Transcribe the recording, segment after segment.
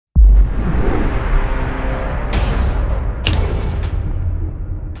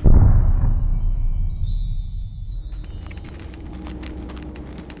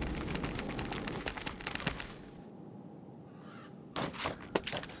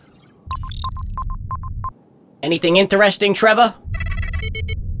Anything interesting, Trevor?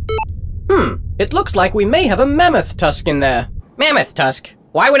 It looks like we may have a mammoth tusk in there. Mammoth tusk?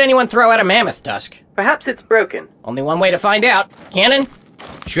 Why would anyone throw out a mammoth tusk? Perhaps it's broken. Only one way to find out. Cannon?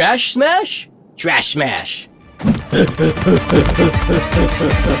 Trash smash? Trash smash.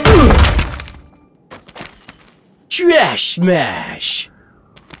 Trash smash.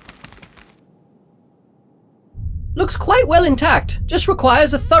 Looks quite well intact. Just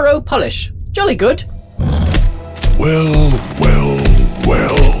requires a thorough polish. Jolly good. Well.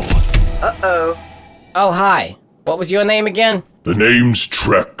 Uh-oh. Oh, hi. What was your name again? The name's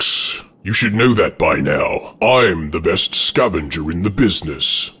Trex. You should know that by now. I'm the best scavenger in the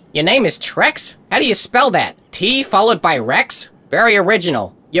business. Your name is Trex? How do you spell that? T followed by Rex? Very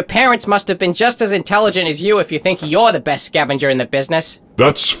original. Your parents must have been just as intelligent as you if you think you're the best scavenger in the business.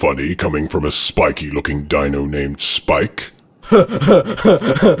 That's funny, coming from a spiky-looking dino named Spike. He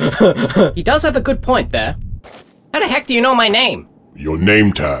does have a good point there. How the heck do you know my name? Your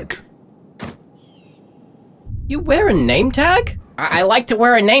name tag. You wear a name tag? I like to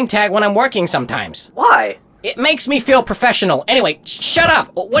wear a name tag when I'm working sometimes. Why? It makes me feel professional. Anyway, shut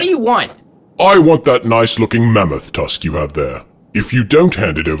up. What do you want? I want that nice-looking mammoth tusk you have there. If you don't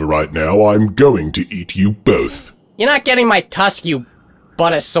hand it over right now, I'm going to eat you both. You're not getting my tusk, you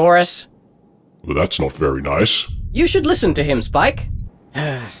Brontosaurus. Well, that's not very nice. You should listen to him, Spike.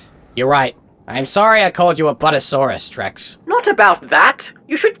 You're right. I'm sorry I called you a Brontosaurus, Trex. Not about that.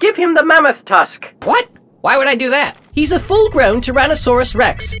 You should give him the mammoth tusk. What? Why would I do that? He's a full-grown Tyrannosaurus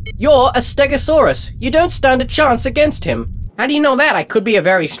Rex. You're a Stegosaurus. You don't stand a chance against him. How do you know that? I could be a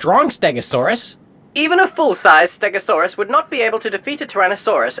very strong Stegosaurus. Even a full-size Stegosaurus would not be able to defeat a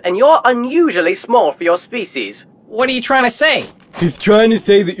Tyrannosaurus, and you're unusually small for your species. What are you trying to say? He's trying to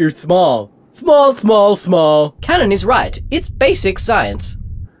say that you're small. Small, small, small. Cannon is right. It's basic science.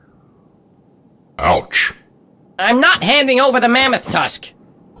 Ouch. I'm not handing over the mammoth tusk.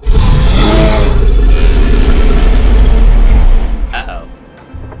 Uh-oh.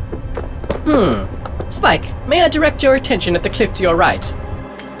 Spike, may I direct your attention at the cliff to your right?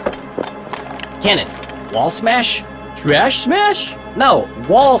 Cannon, wall smash? Trash smash? No,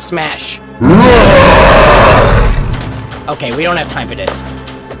 wall smash. Okay, we don't have time for this.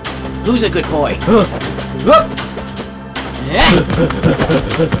 Who's a good boy?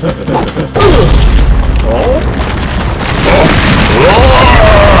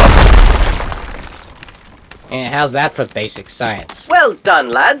 Yeah, how's that for basic science? Well done,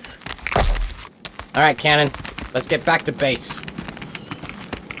 lads. Alright, Cannon. Let's get back to base.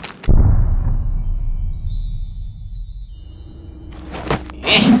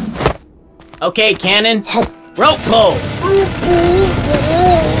 Okay, Cannon. Rope pull!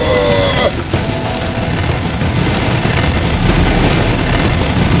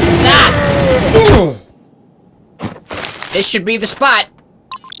 Ah! This should be the spot.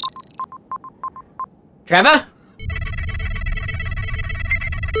 Trevor?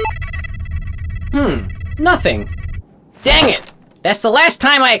 Nothing. Dang it! That's the last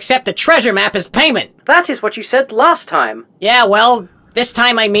time I accept a treasure map as payment. That is what you said last time. Yeah, well, this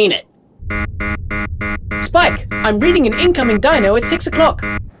time I mean it. Spike, I'm reading an incoming dino at 6 o'clock.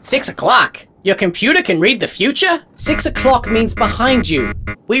 6 o'clock? Your computer can read the future? 6 o'clock means behind you.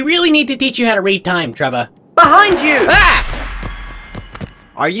 We really need to teach you how to read time, Trevor. Behind you! Ah!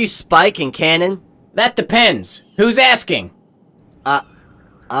 Are you Spike and Cannon? That depends. Who's asking?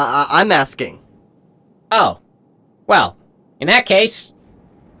 I'm asking. Oh. Well, in that case,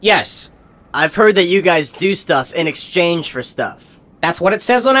 yes. I've heard that you guys do stuff in exchange for stuff. That's what it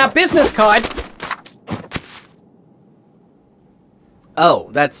says on our business card. Oh,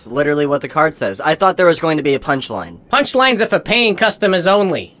 that's literally what the card says. I thought there was going to be a punchline. Punchlines are for paying customers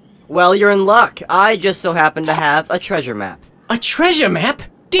only. Well, you're in luck. I just so happen to have a treasure map. A treasure map?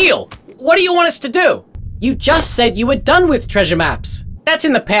 Deal. What do you want us to do? You just said you were done with treasure maps. That's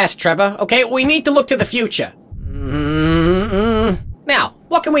in the past, Trevor, okay? We need to look to the future. Now,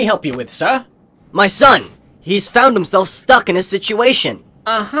 what can we help you with, sir? My son! He's found himself stuck in a situation.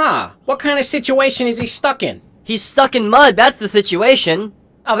 Uh-huh. What kind of situation is he stuck in? He's stuck in mud, that's the situation.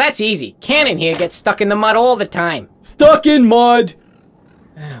 Oh, that's easy. Cannon here gets stuck in the mud all the time. Stuck in mud!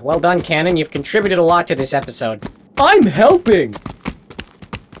 Well done, Cannon. You've contributed a lot to this episode. I'm helping!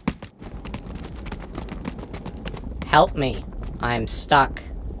 Help me. I'm stuck.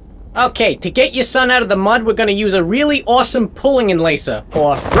 Okay, to get your son out of the mud, we're gonna use a really awesome pulling enlacer,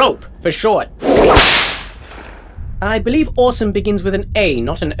 or rope for short. I believe awesome begins with an A,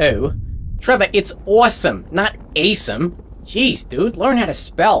 not an O. Trevor, it's awesome, not awesome. Jeez, dude, learn how to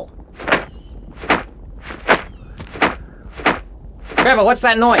spell. Trevor, what's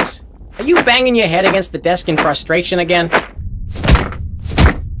that noise? Are you banging your head against the desk in frustration again?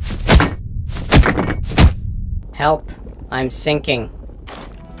 Help. I'm sinking.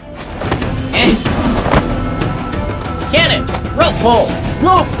 Cannon! Rope pull!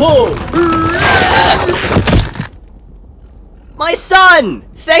 Rope pull! My son!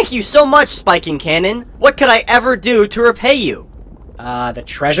 Thank you so much, Spiking Cannon. What could I ever do to repay you? The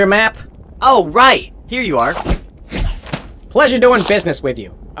treasure map? Oh, right. Here you are. Pleasure doing business with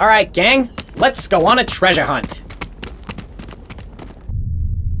you. Alright, gang, let's go on a treasure hunt.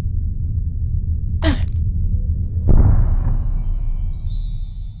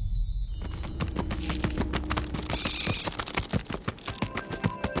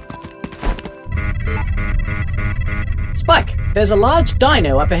 Spike, there's a large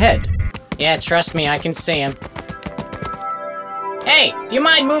dino up ahead. Yeah, trust me, I can see him. Hey, do you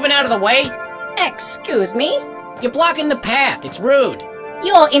mind moving out of the way? Excuse me? You're blocking the path, it's rude.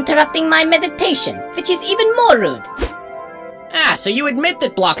 You're interrupting my meditation, which is even more rude. Ah, so you admit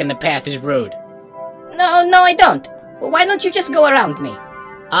that blocking the path is rude? No, I don't. Why don't you just go around me?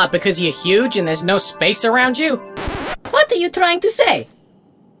 Because you're huge and there's no space around you? What are you trying to say?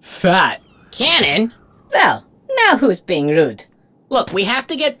 Fat. Cannon? Well, now who's being rude? Look, we have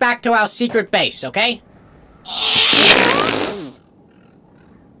to get back to our secret base, okay?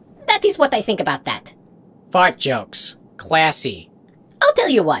 That is what I think about that. Fart jokes. Classy. I'll tell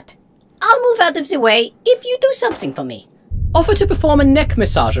you what. I'll move out of the way if you do something for me. Offer to perform a neck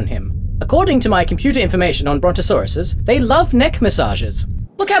massage on him. According to my computer information on Brontosauruses, they love neck massages.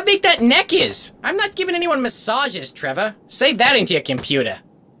 Look how big that neck is! I'm not giving anyone massages, Trevor. Save that into your computer.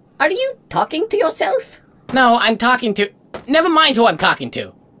 Are you talking to yourself? No, I'm talking to... Never mind who I'm talking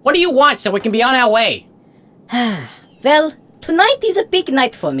to. What do you want so we can be on our way? Well, tonight is a big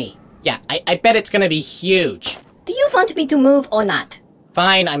night for me. Yeah, I bet it's gonna be huge. Do you want me to move or not?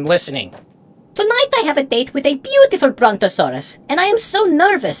 Fine, I'm listening. Tonight I have a date with a beautiful Brontosaurus, and I am so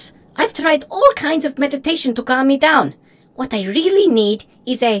nervous. I've tried all kinds of meditation to calm me down. What I really need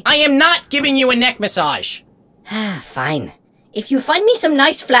is a... I am not giving you a neck massage. Fine. If you find me some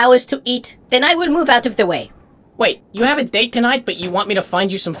nice flowers to eat, then I will move out of the way. Wait, you have a date tonight, but you want me to find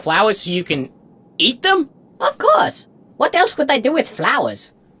you some flowers so you can eat them? Of course. What else would I do with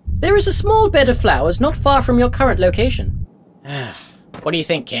flowers? There is a small bed of flowers not far from your current location. What do you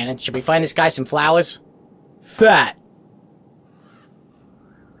think, Cannon? Should we find this guy some flowers? Fat.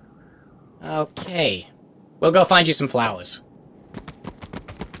 Okay. We'll go find you some flowers.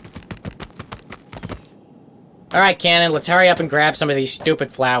 Alright, Cannon, let's hurry up and grab some of these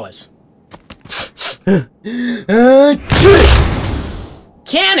stupid flowers.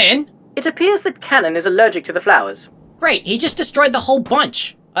 Cannon? It appears that Cannon is allergic to the flowers. Great, he just destroyed the whole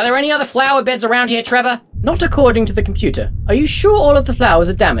bunch. Are there any other flower beds around here, Trevor? Not according to the computer. Are you sure all of the flowers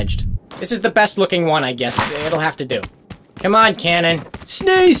are damaged? This is the best looking one, I guess. It'll have to do. Come on, Cannon.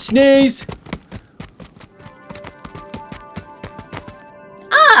 Sneeze, sneeze.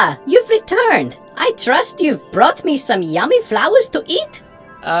 Ah, you've returned. I trust you've brought me some yummy flowers to eat?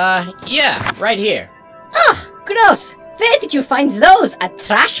 Yeah, right here. Ugh, gross. Where did you find those? A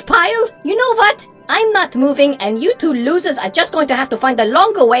trash pile? You know what? I'm not moving, and you two losers are just going to have to find a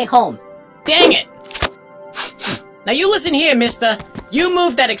longer way home. Dang it! Now you listen here, mister. You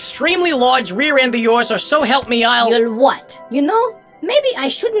move that extremely large rear end of yours, or so help me You'll what? You know, maybe I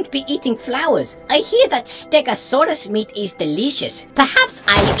shouldn't be eating flowers. I hear that Stegosaurus meat is delicious. Perhaps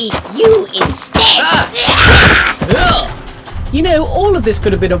I'll eat you instead. You know, all of this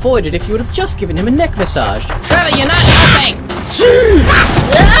could have been avoided if you would have just given him a neck massage. Trevor, you're not helping!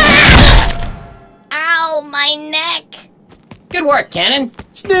 Ow, my neck! Good work, Cannon.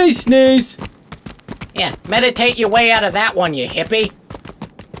 Sneeze, sneeze. Yeah, meditate your way out of that one, you hippie.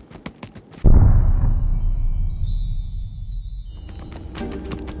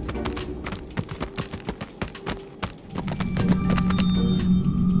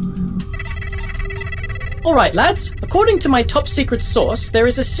 Alright lads, according to my top secret source, there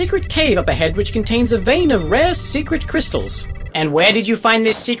is a secret cave up ahead which contains a vein of rare secret crystals. And where did you find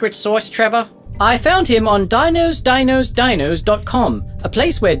this secret source, Trevor? I found him on dinos.com, a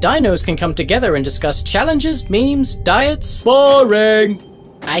place where dinos can come together and discuss challenges, memes, diets. Boring.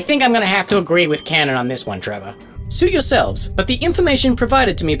 I think I'm gonna have to agree with Cannon on this one, Trevor. Suit yourselves, but the information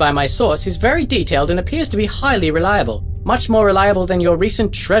provided to me by my source is very detailed and appears to be highly reliable. Much more reliable than your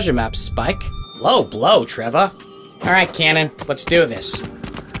recent treasure map, Spike. Low blow, Trevor. Alright, Cannon, let's do this.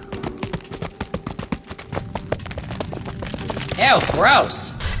 Ew,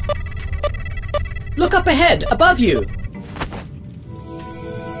 gross. Look up ahead, above you.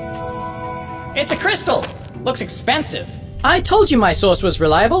 It's a crystal. Looks expensive. I told you my source was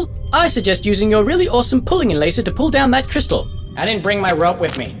reliable. I suggest using your really awesome pulling laser to pull down that crystal. I didn't bring my rope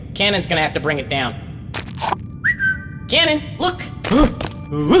with me. Cannon's gonna have to bring it down. Cannon, look!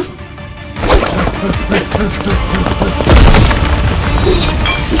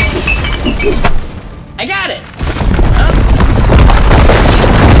 I got it! Huh?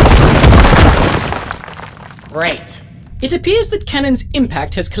 Great. It appears that Cannon's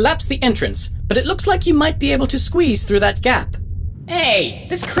impact has collapsed the entrance, but it looks like you might be able to squeeze through that gap. Hey,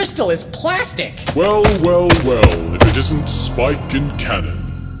 this crystal is plastic! Well, well, well, if it isn't Spike and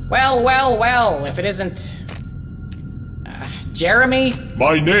Cannon. Well, well, well, if it isn't... Jeremy?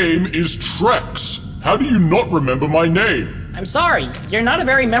 My name is Trex. How do you not remember my name? I'm sorry, you're not a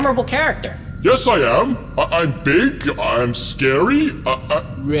very memorable character. Yes, I am. I'm big, I'm scary,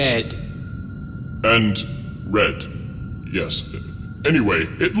 Red. and red. Yes. Anyway,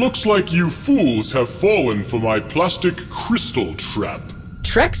 it looks like you fools have fallen for my plastic crystal trap.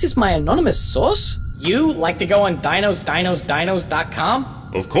 Trex is my anonymous source? You like to go on dinos.com?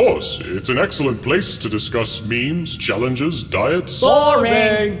 Of course, it's an excellent place to discuss memes, challenges, diets.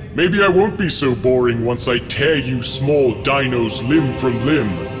 Boring! Maybe I won't be so boring once I tear you small dinos limb from limb.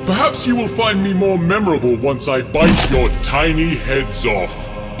 Perhaps you will find me more memorable once I bite your tiny heads off.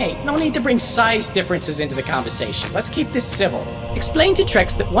 Hey, no need to bring size differences into the conversation. Let's keep this civil. Explain to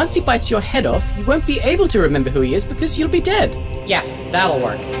Trex that once he bites your head off, you won't be able to remember who he is because you'll be dead. Yeah, that'll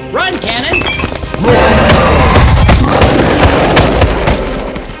work. Run, Cannon!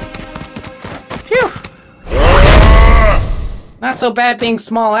 Phew! Not so bad being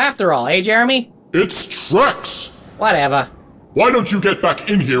small after all, eh, Jeremy? It's Trex! Whatever. Why don't you get back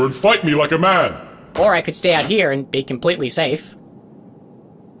in here and fight me like a man? Or I could stay out here and be completely safe.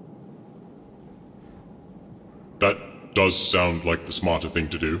 That does sound like the smarter thing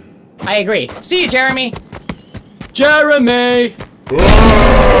to do. I agree. See you, Jeremy! Jeremy!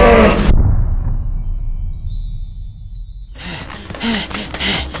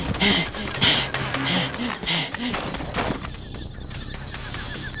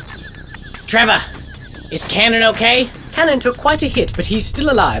 Trevor! Is Cannon okay? Cannon took quite a hit, but he's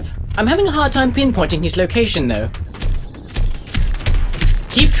still alive. I'm having a hard time pinpointing his location, though.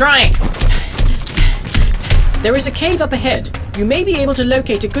 Keep trying! There is a cave up ahead. You may be able to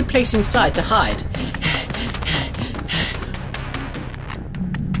locate a good place inside to hide.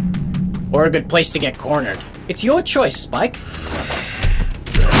 Or a good place to get cornered. It's your choice, Spike.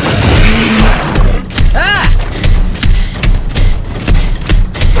 Ah!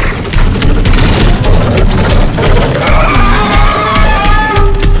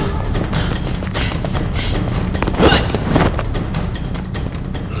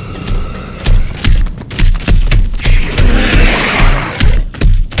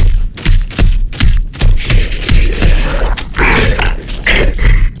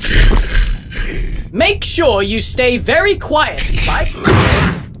 Make sure you stay very quiet, Spike.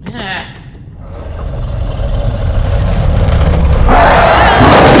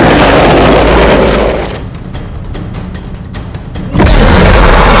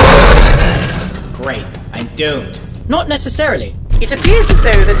 Great, I'm doomed. Not necessarily. It appears as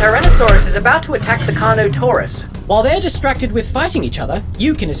though the Tyrannosaurus is about to attack the Carnotaurus. While they're distracted with fighting each other,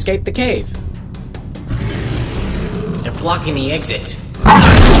 you can escape the cave. They're blocking the exit.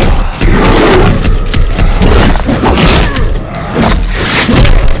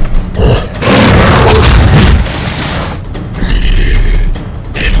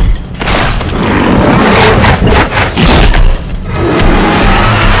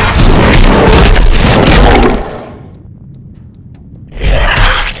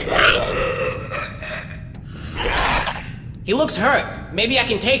 He looks hurt. Maybe I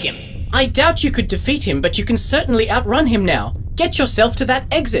can take him. I doubt you could defeat him, but you can certainly outrun him now. Get yourself to that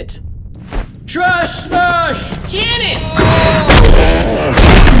exit. Trash smash! Cannon!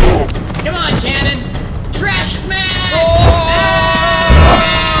 Come on, Cannon! Trash smash!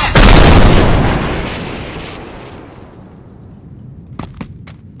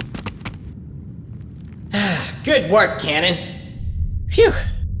 Ah! Good work, Cannon. Phew.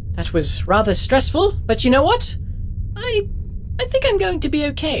 That was rather stressful, but you know what? I think I'm going to be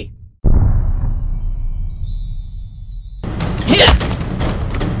okay.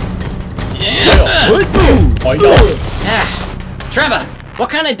 Trevor, what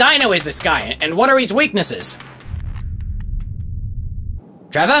kind of dino is this guy, and what are his weaknesses?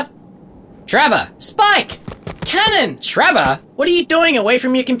 Trevor? Trevor! Spike! Cannon! Trevor? What are you doing away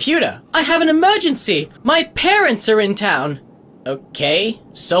from your computer? I have an emergency! My parents are in town! Okay,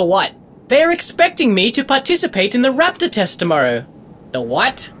 so what? They're expecting me to participate in the raptor test tomorrow. The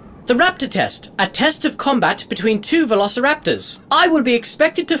what? The Raptor Test, a test of combat between two velociraptors. I will be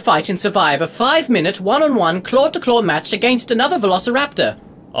expected to fight and survive a 5-minute one-on-one claw-to-claw match against another velociraptor.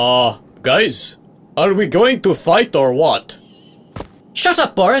 Guys, are we going to fight or what? Shut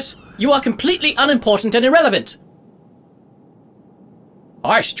up, Boris. You are completely unimportant and irrelevant.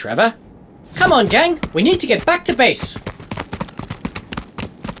 Harsh, Trevor. Come on, gang. We need to get back to base.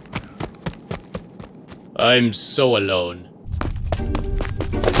 I'm so alone.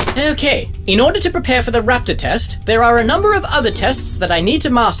 Okay, in order to prepare for the Raptor Test, there are a number of other tests that I need to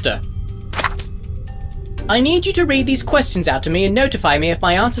master. I need you to read these questions out to me and notify me if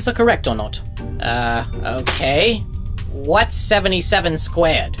my answers are correct or not. Okay. What's 77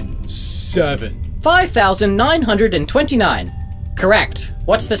 squared? 7. 5,929. Correct.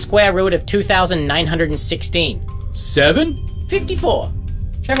 What's the square root of 2,916? 7? 54.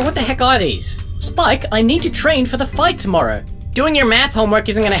 Trevor, what the heck are these? Spike, I need to train for the fight tomorrow. Doing your math homework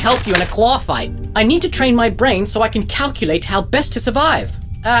isn't going to help you in a claw fight. I need to train my brain so I can calculate how best to survive.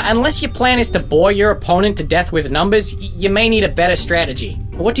 Unless your plan is to bore your opponent to death with numbers, you may need a better strategy.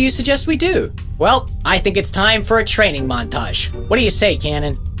 What do you suggest we do? Well, I think it's time for a training montage. What do you say,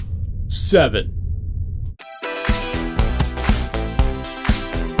 Cannon? 7.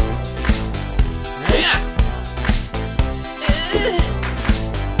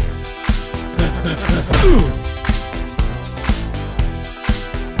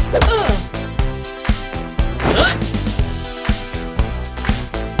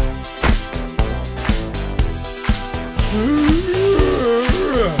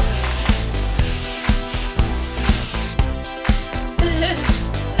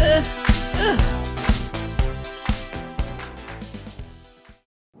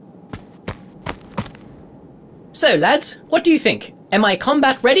 So, lads, what do you think? Am I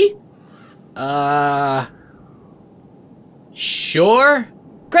combat ready? Sure?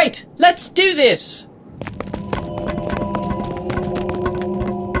 Great, let's do this!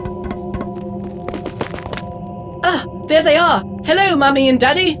 Ah, there they are! Hello, Mummy and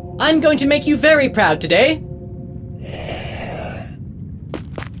Daddy! I'm going to make you very proud today.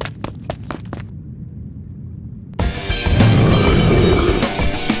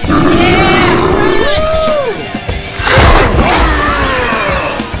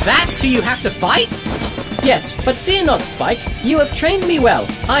 That's who you have to fight? Yes, but fear not, Spike. You have trained me well.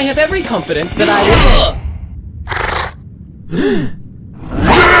 I have every confidence that I will...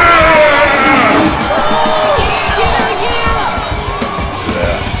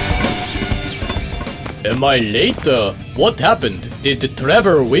 Am I late? What happened? Did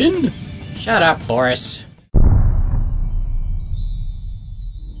Trevor win? Shut up, Boris.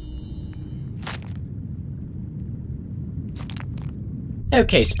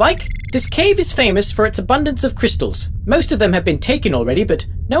 Okay, Spike. This cave is famous for its abundance of crystals. Most of them have been taken already, but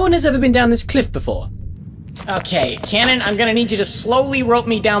no one has ever been down this cliff before. Okay, Cannon, I'm gonna need you to slowly rope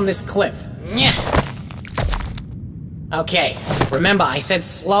me down this cliff. Nyeh. Okay, remember, I said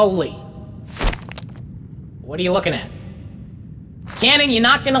slowly. What are you looking at? Cannon, you're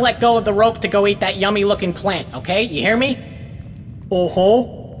not gonna let go of the rope to go eat that yummy-looking plant, okay? You hear me? Uh-huh.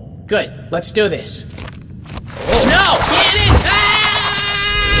 Good, let's do this. No! Cannon! Ah!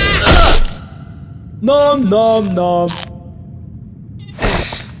 Nom nom nom.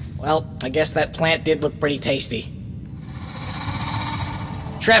 Well, I guess that plant did look pretty tasty.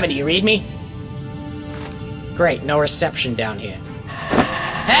 Trevor, do you read me? Great, no reception down here.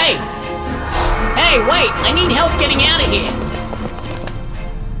 Hey! Hey, wait! I need help getting out of here!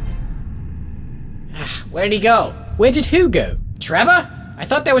 Where'd he go? Where did who go? Trevor? I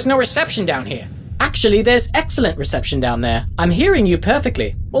thought there was no reception down here. Actually, there's excellent reception down there. I'm hearing you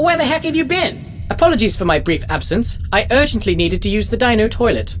perfectly. Well, where the heck have you been? Apologies for my brief absence. I urgently needed to use the dino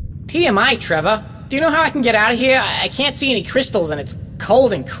toilet. TMI, Trevor. Do you know how I can get out of here? I can't see any crystals and it's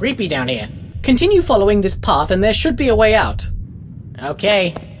cold and creepy down here. Continue following this path and there should be a way out.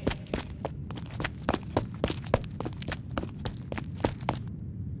 Okay.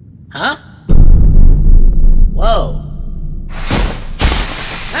 Huh? Whoa.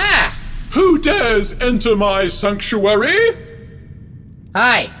 Ah! Who dares enter my sanctuary?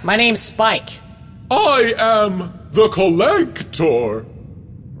 Hi, my name's Spike. I am the Collector.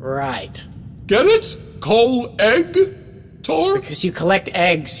 Right. Get it? Col-egg-tor? Because you collect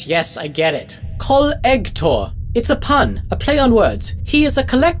eggs, yes, I get it. Col-egg-tor. It's a pun, a play on words. He is a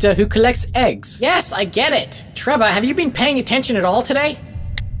collector who collects eggs. Yes, I get it. Trevor, have you been paying attention at all today?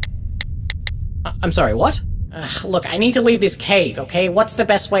 I'm sorry, what? Look, I need to leave this cave, okay? What's the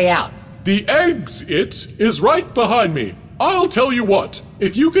best way out? The eggs-it is right behind me. I'll tell you what,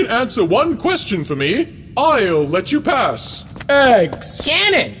 if you can answer one question for me, I'll let you pass. Eggs.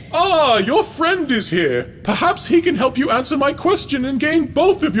 Cannon! Ah, your friend is here. Perhaps he can help you answer my question and gain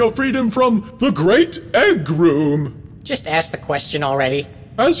both of your freedom from the Great Egg Room. Just ask the question already.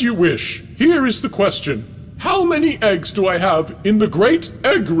 As you wish. Here is the question. How many eggs do I have in the Great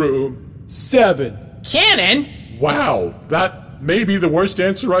Egg Room? 7. Cannon? Wow, that may be the worst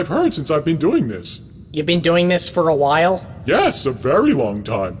answer I've heard since I've been doing this. You've been doing this for a while? Yes, a very long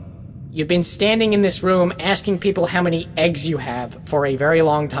time. You've been standing in this room asking people how many eggs you have for a very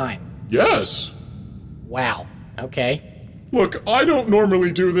long time. Yes. Wow. Okay. Look, I don't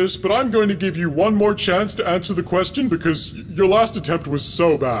normally do this, but I'm going to give you one more chance to answer the question because your last attempt was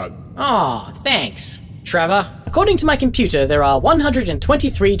so bad. Aw, thanks. Trevor, according to my computer, there are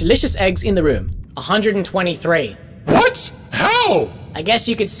 123 delicious eggs in the room. 123. What? How? I guess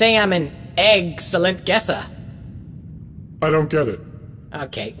you could say I'm an excellent guesser. I don't get it.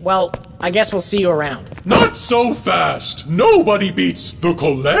 Okay, well, I guess we'll see you around. Not so fast! Nobody beats the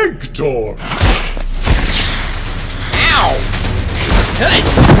collector! Ow!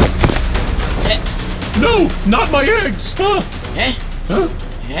 No! Not my eggs! Ah! Eh? Huh?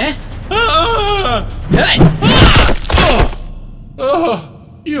 Eh? Ah! Ah!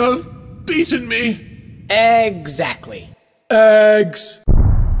 You have beaten me! Exactly. Eggs.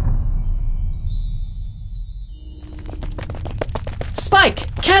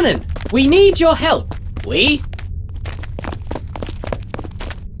 Spike! Cannon! We need your help! We?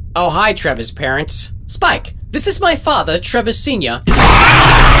 Oh, hi, Trevor's parents. Spike, this is my father, Trevor Sr.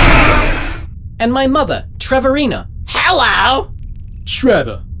 and my mother, Trevorina. Hello!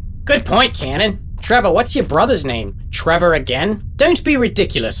 Trevor. Good point, Cannon. Trevor, what's your brother's name? Trevor again? Don't be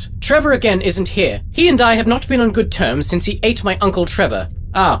ridiculous. Trevor again isn't here. He and I have not been on good terms since he ate my Uncle Trevor.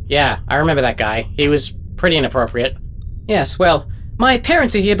 Oh, yeah, I remember that guy. He was pretty inappropriate. Yes, well, my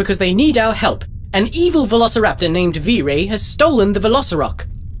parents are here because they need our help. An evil velociraptor named V-Ray has stolen the Velocirock.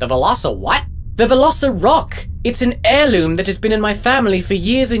 The what? The Velocirock! It's an heirloom that has been in my family for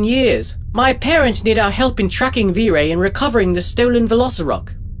years and years. My parents need our help in tracking V-Ray and recovering the stolen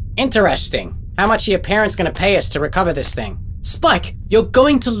Velocirock. Interesting. How much are your parents gonna pay us to recover this thing? Spike, you're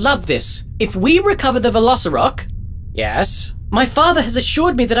going to love this. If we recover the Velocirock, Yes? my father has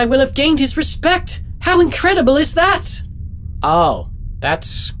assured me that I will have gained his respect. How incredible is that? Oh,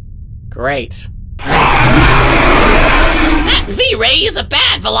 that's great. That V-Ray is a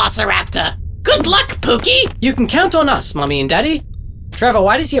bad Velociraptor! Good luck, Pookie! You can count on us, Mommy and Daddy. Trevor,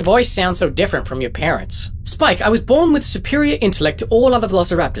 why does your voice sound so different from your parents? Spike, I was born with superior intellect to all other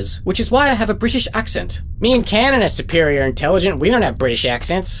velociraptors, which is why I have a British accent. Me and Cannon are superior intelligent. We don't have British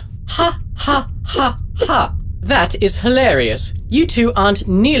accents. Ha, ha, ha, ha. That is hilarious. You two aren't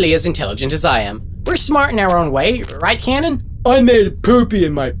nearly as intelligent as I am. We're smart in our own way, right, Cannon? I made a poopy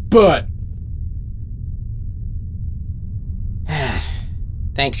in my butt.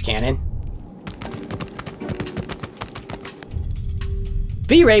 Thanks, Cannon.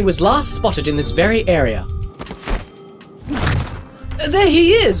 V-Ray was last spotted in this very area. There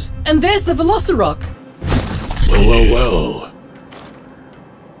he is! And there's the Velocirock! Well.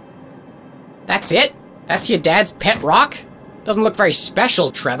 That's it? That's your dad's pet rock? Doesn't look very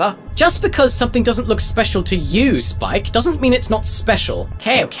special, Trevor. Just because something doesn't look special to you, Spike, doesn't mean it's not special.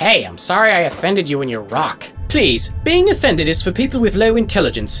 Okay, I'm sorry I offended you in your rock. Please, being offended is for people with low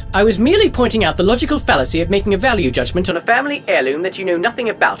intelligence. I was merely pointing out the logical fallacy of making a value judgment on a family heirloom that you know nothing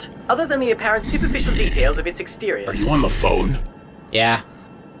about, other than the apparent superficial details of its exterior. Are you on the phone? Yeah,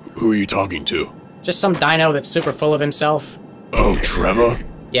 Who are you talking to? just some dino that's super full of himself. Oh, Trevor?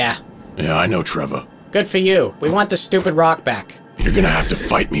 Yeah, Yeah, I know Trevor. good for you. We want the stupid rock back. You're gonna have to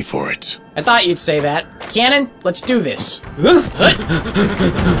fight me for it. I thought you'd say that. Cannon, let's do this.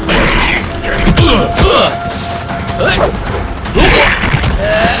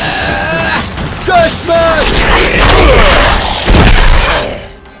 Trash smash!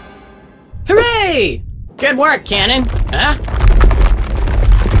 Hooray! Good work, Cannon. Huh?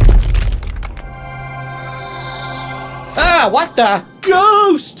 Ah, what the?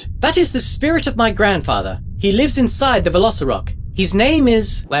 Ghost! That is the spirit of my grandfather. He lives inside the Velocirock. His name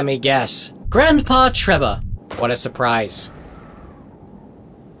is Let me guess. Grandpa Trevor. What a surprise.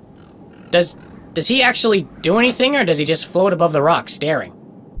 Does he actually do anything, or does he just float above the rock staring?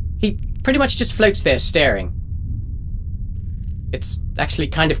 He pretty much just floats there staring. It's actually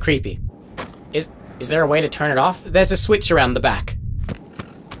kind of creepy. Is there a way to turn it off? There's a switch around the back.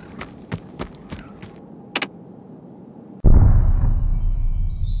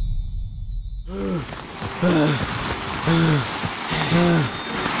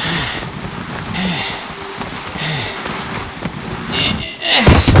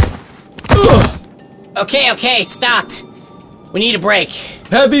 Okay, stop. We need a break.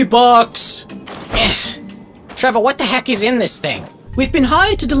 Heavy box! Trevor, what the heck is in this thing? We've been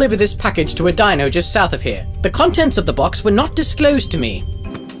hired to deliver this package to a dino just south of here. The contents of the box were not disclosed to me.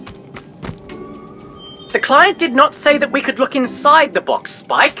 The client did not say that we could look inside the box,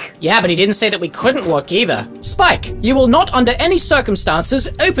 Spike. Yeah, but he didn't say that we couldn't look either. Spike, you will not under any circumstances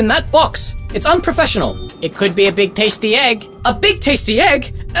open that box. It's unprofessional. It could be a big tasty egg. A big tasty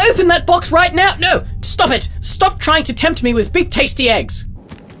egg? Open that box right now! No! Stop it! Stop trying to tempt me with big tasty eggs!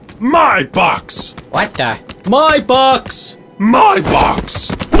 My box! What the? My box! My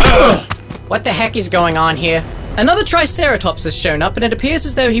box! What the heck is going on here? Another Triceratops has shown up and it appears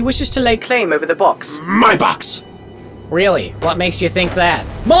as though he wishes to lay Claim over the box. My box! Really? What makes you think that?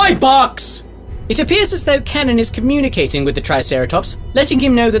 My box! It appears as though Cannon is communicating with the Triceratops, letting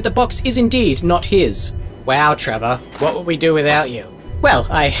him know that the box is indeed not his. Wow, Trevor. What would we do without you? Well,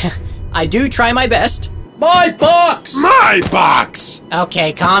 I do try my best. My box! My box!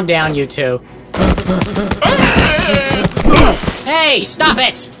 Okay, calm down, you two. Hey, stop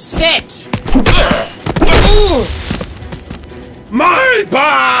it! Sit! My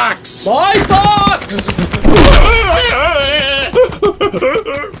box! My box!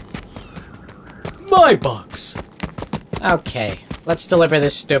 My box. Okay, let's deliver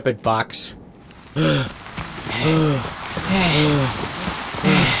this stupid box.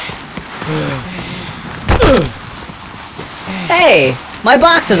 Hey, my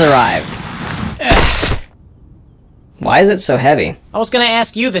box has arrived. Why is it so heavy? I was gonna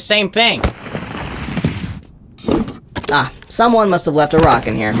ask you the same thing. Ah, someone must have left a rock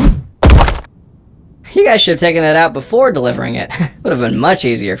in here. You guys should have taken that out before delivering it. Would have been much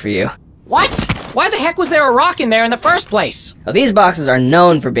easier for you. What? Why the heck was there a rock in there in the first place? Well, these boxes are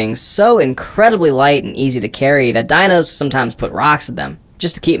known for being so incredibly light and easy to carry that dinos sometimes put rocks in them,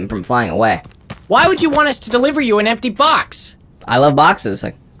 just to keep them from flying away. Why would you want us to deliver you an empty box? I love boxes.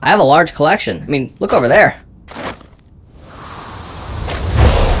 I have a large collection. I mean, look over there.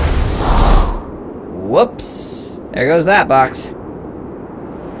 Whoops. There goes that box.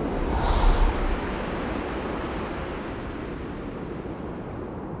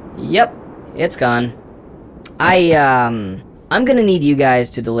 Yep, it's gone. I'm gonna need you guys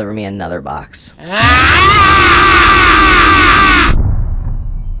to deliver me another box.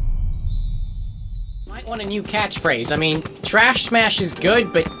 Might want a new catchphrase. I mean, trash smash is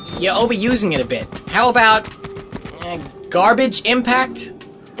good, but you're overusing it a bit. How about garbage impact?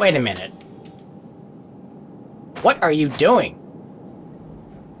 Wait a minute. What are you doing?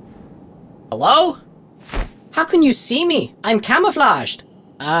 Hello? How can you see me? I'm camouflaged.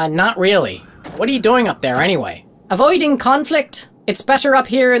 Not really. What are you doing up there anyway? Avoiding conflict. It's better up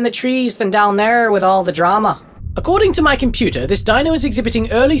here in the trees than down there with all the drama. According to my computer, this dino is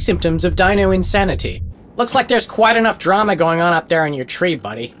exhibiting early symptoms of dino insanity. Looks like there's quite enough drama going on up there in your tree,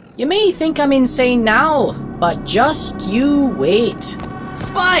 buddy. You may think I'm insane now, but just you wait.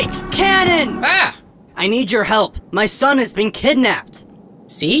 Spike! Cannon! Ah! I need your help. My son has been kidnapped.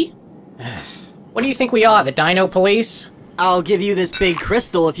 See? What do you think we are, the dino police? I'll give you this big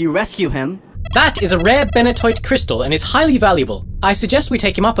crystal if you rescue him. That is a rare benitoite crystal and is highly valuable. I suggest we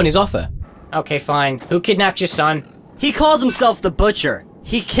take him up on his offer. Okay, fine. Who kidnapped your son? He calls himself the Butcher.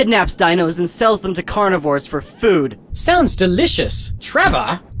 He kidnaps dinos and sells them to carnivores for food. Sounds delicious.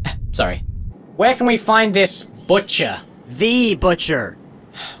 Trevor? Sorry. Where can we find this butcher? The Butcher.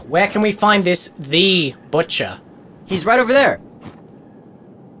 Where can we find this the butcher? He's right over there.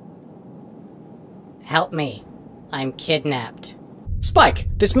 Help me. I'm kidnapped. Spike,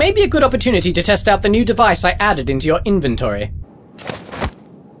 this may be a good opportunity to test out the new device I added into your inventory.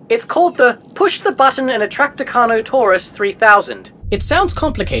 It's called the Push the Button and Attract a Carnotaurus 3000. It sounds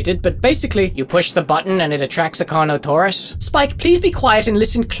complicated, but basically... You push the button and it attracts a Carnotaurus? Spike, please be quiet and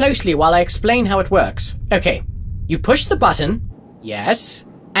listen closely while I explain how it works. Okay, you push the button... Yes?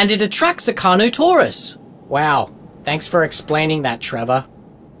 And it attracts a Carnotaurus. Wow. Thanks for explaining that, Trevor.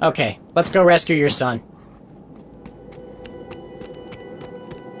 Okay, let's go rescue your son.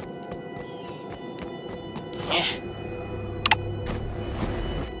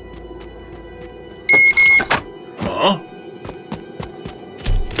 Huh?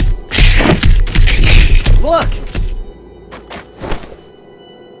 Look!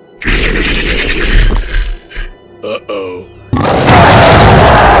 Uh-oh.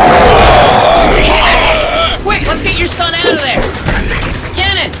 Quick, let's get your son out of there!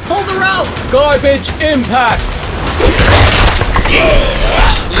 Cannon, pull the rope! Garbage impact!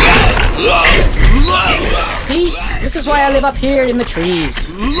 See? This is why I live up here in the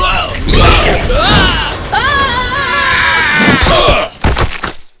trees.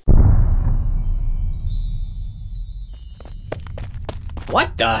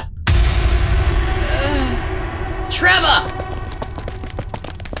 What the? Trevor!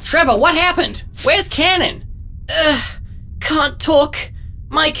 Trevor, what happened? Where's Cannon? Can't talk.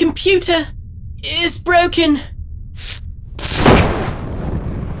 My computer is broken.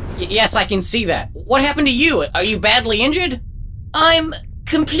 Yes, I can see that. What happened to you? Are you badly injured? I'm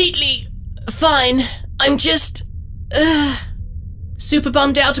completely fine. I'm just, super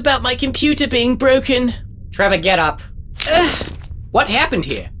bummed out about my computer being broken. Trevor, get up. What happened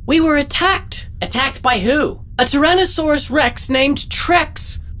here? We were attacked. Attacked by who? A Tyrannosaurus Rex named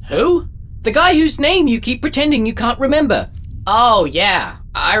Trex. Who? The guy whose name you keep pretending you can't remember. Oh, yeah.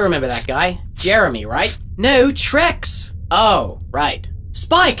 I remember that guy. Jeremy, right? No, Trex. Oh, right.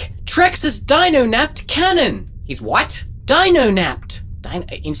 Spike, Trex has dino-napped Cannon. He's what? Dino-napped.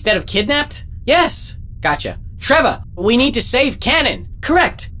 Instead of kidnapped? Yes. Gotcha. Trevor, we need to save Cannon.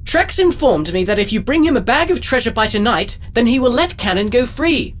 Correct. Trex informed me that if you bring him a bag of treasure by tonight, then he will let Cannon go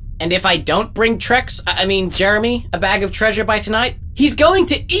free. And if I don't bring Jeremy, a bag of treasure by tonight? He's going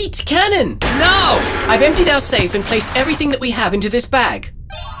to eat Cannon! No! I've emptied our safe and placed everything that we have into this bag.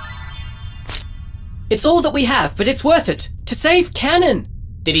 It's all that we have, but it's worth it. To save Cannon!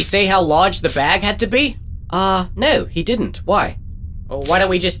 Did he say how large the bag had to be? No, he didn't. Why? Well, why don't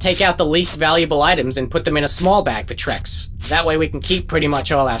we just take out the least valuable items and put them in a small bag for Trex? That way we can keep pretty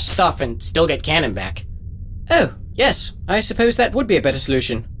much all our stuff and still get Cannon back. Oh, yes. I suppose that would be a better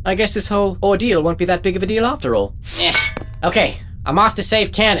solution. I guess this whole ordeal won't be that big of a deal after all. Okay, I'm off to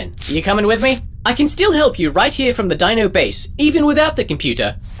save Cannon. Are you coming with me? I can still help you right here from the dino base, even without the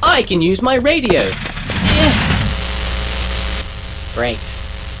computer. I can use my radio. Great.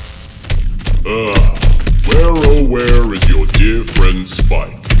 Where oh where is your dear friend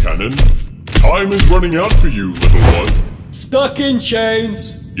Spike, Cannon? Time is running out for you, little one. Stuck in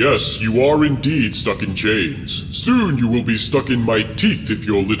chains. Yes, you are indeed stuck in chains. Soon you will be stuck in my teeth if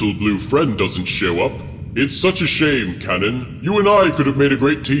your little blue friend doesn't show up. It's such a shame, Cannon. You and I could have made a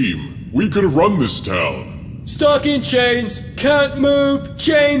great team. We could have run this town. Stuck in chains. Can't move.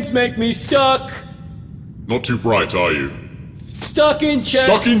 Chains make me stuck. Not too bright, are you? Stuck in chains.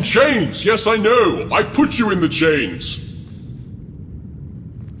 Stuck in chains! Yes, I know! I put you in the chains!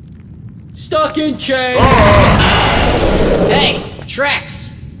 Stuck in chains! Hey, Trex!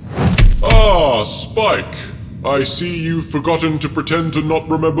 Spike! I see you've forgotten to pretend to not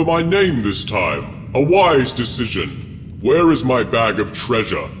remember my name this time. A wise decision. Where is my bag of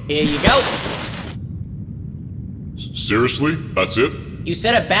treasure? Here you go. Seriously? That's it? You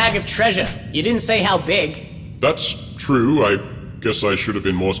said a bag of treasure. You didn't say how big. That's true. I guess I should have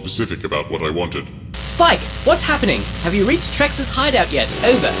been more specific about what I wanted. Spike, what's happening? Have you reached Trex's hideout yet?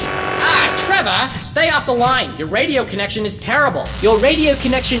 Over. Trevor! Stay off the line. Your radio connection is terrible. Your radio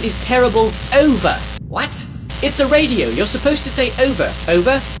connection is terrible. Over. What? It's a radio. You're supposed to say over.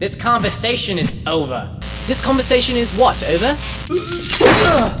 Over? This conversation is over. This conversation is what? Over?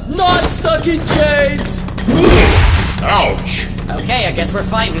 Not stuck in chains! Ouch! Okay, I guess we're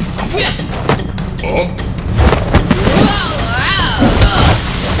fighting. Huh?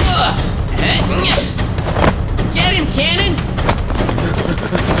 Get him, Cannon!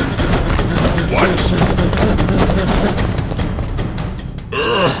 What?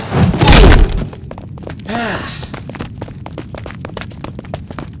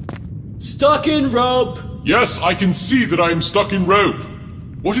 Stuck in rope! Yes, I can see that I am stuck in rope.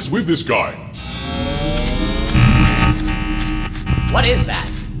 What is with this guy? What is that?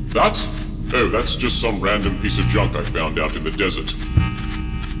 That? Oh, that's just some random piece of junk I found out in the desert.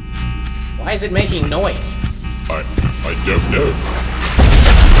 Why is it making noise? I don't know.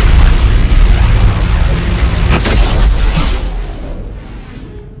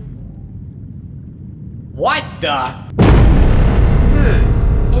 What the?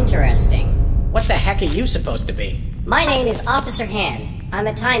 Interesting. What the heck are you supposed to be? My name is Officer Hand. I'm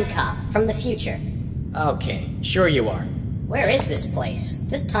a time cop from the future. Okay, sure you are. Where is this place?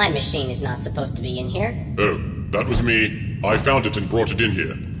 This time machine is not supposed to be in here. Oh, that was me. I found it and brought it in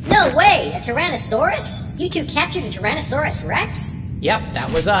here. No way! A Tyrannosaurus? You two captured a Tyrannosaurus Rex? Yep,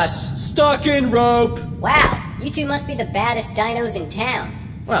 that was us. Stuck in rope! Wow, you two must be the baddest dinos in town.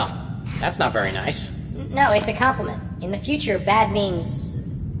 Well, that's not very nice. No, it's a compliment. In the future, bad means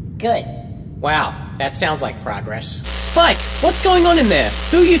good. Wow, that sounds like progress. Spike, what's going on in there?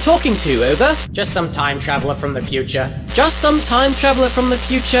 Who are you talking to? Over? Just some time traveler from the future. Just some time traveler from the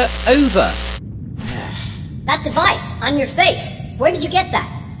future. Over. That device on your face. Where did you get that?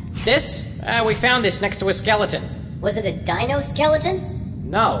 This? We found this next to a skeleton. Was it a dino skeleton?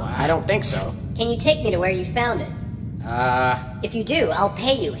 No, I don't think so. Can you take me to where you found it? If you do, I'll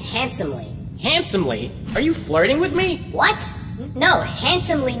pay you handsomely. Handsomely? Are you flirting with me? What? No,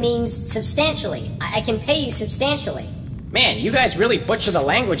 handsomely means substantially. I can pay you substantially. Man, you guys really butcher the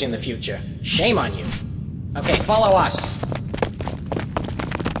language in the future. Shame on you. Okay, follow us.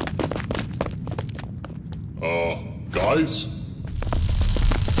 Guys?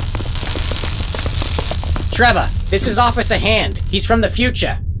 Trevor, this is Officer Hand. He's from the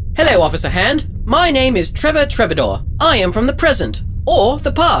future. Hello, Officer Hand. My name is Trevor Trevador. I am from the present, or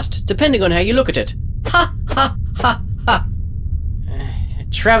the past, depending on how you look at it. Ha, ha, ha, ha.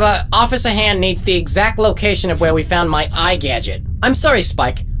 Trevor, Officer Hand needs the exact location of where we found my eye gadget. I'm sorry,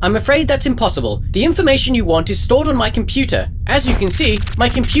 Spike. I'm afraid that's impossible. The information you want is stored on my computer. As you can see, my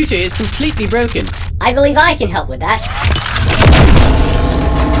computer is completely broken. I believe I can help with that.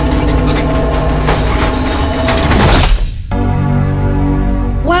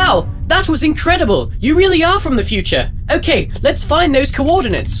 Wow, that was incredible! You really are from the future! Okay, let's find those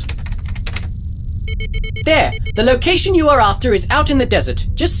coordinates. There, the location you are after is out in the desert,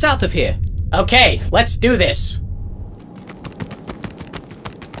 just south of here. Okay, let's do this.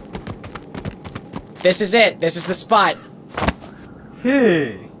 This is it. This is the spot.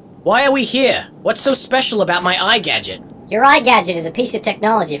 Why are we here? What's so special about my eye gadget? Your eye gadget is a piece of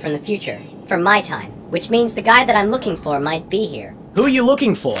technology from the future, from my time, which means the guy that I'm looking for might be here. Who are you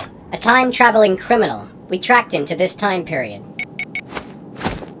looking for? A time-traveling criminal. We tracked him to this time period.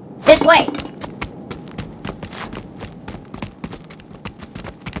 This way!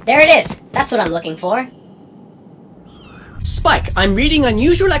 There it is! That's what I'm looking for. Spike, I'm reading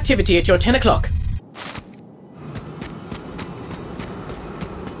unusual activity at your 10 o'clock.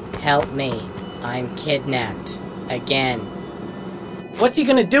 Help me. I'm kidnapped. Again. What's he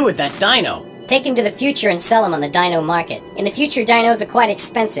gonna do with that dino? Take him to the future and sell him on the dino market. In the future, dinos are quite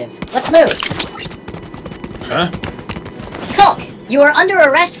expensive. Let's move! Huh? Culk! You are under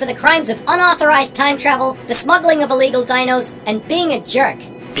arrest for the crimes of unauthorized time travel, the smuggling of illegal dinos, and being a jerk.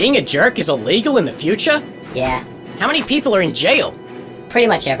 Being a jerk is illegal in the future? Yeah, How many people are in jail? pretty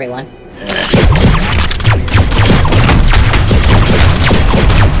much everyone.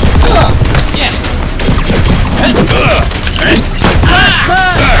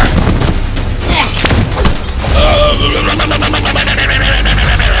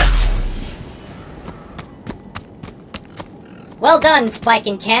 Well done, Spike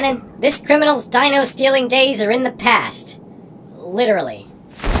and Cannon. This criminal's dino-stealing days are in the past. Literally.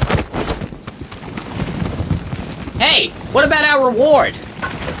 Hey, what about our reward?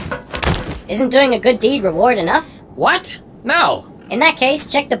 Isn't doing a good deed reward enough? What? No. In that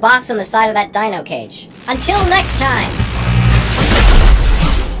case, check the box on the side of that dino cage. Until next time!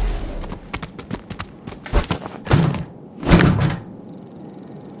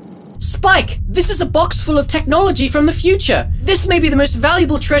 Spike, this is a box full of technology from the future. This may be the most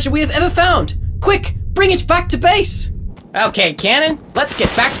valuable treasure we have ever found. Quick, bring it back to base. Okay, Cannon, let's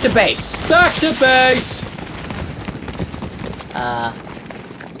get back to base. Back to base!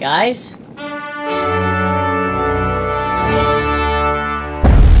 Guys?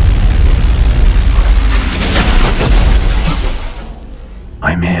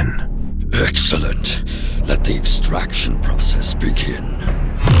 I'm in. Excellent. Let the extraction process begin.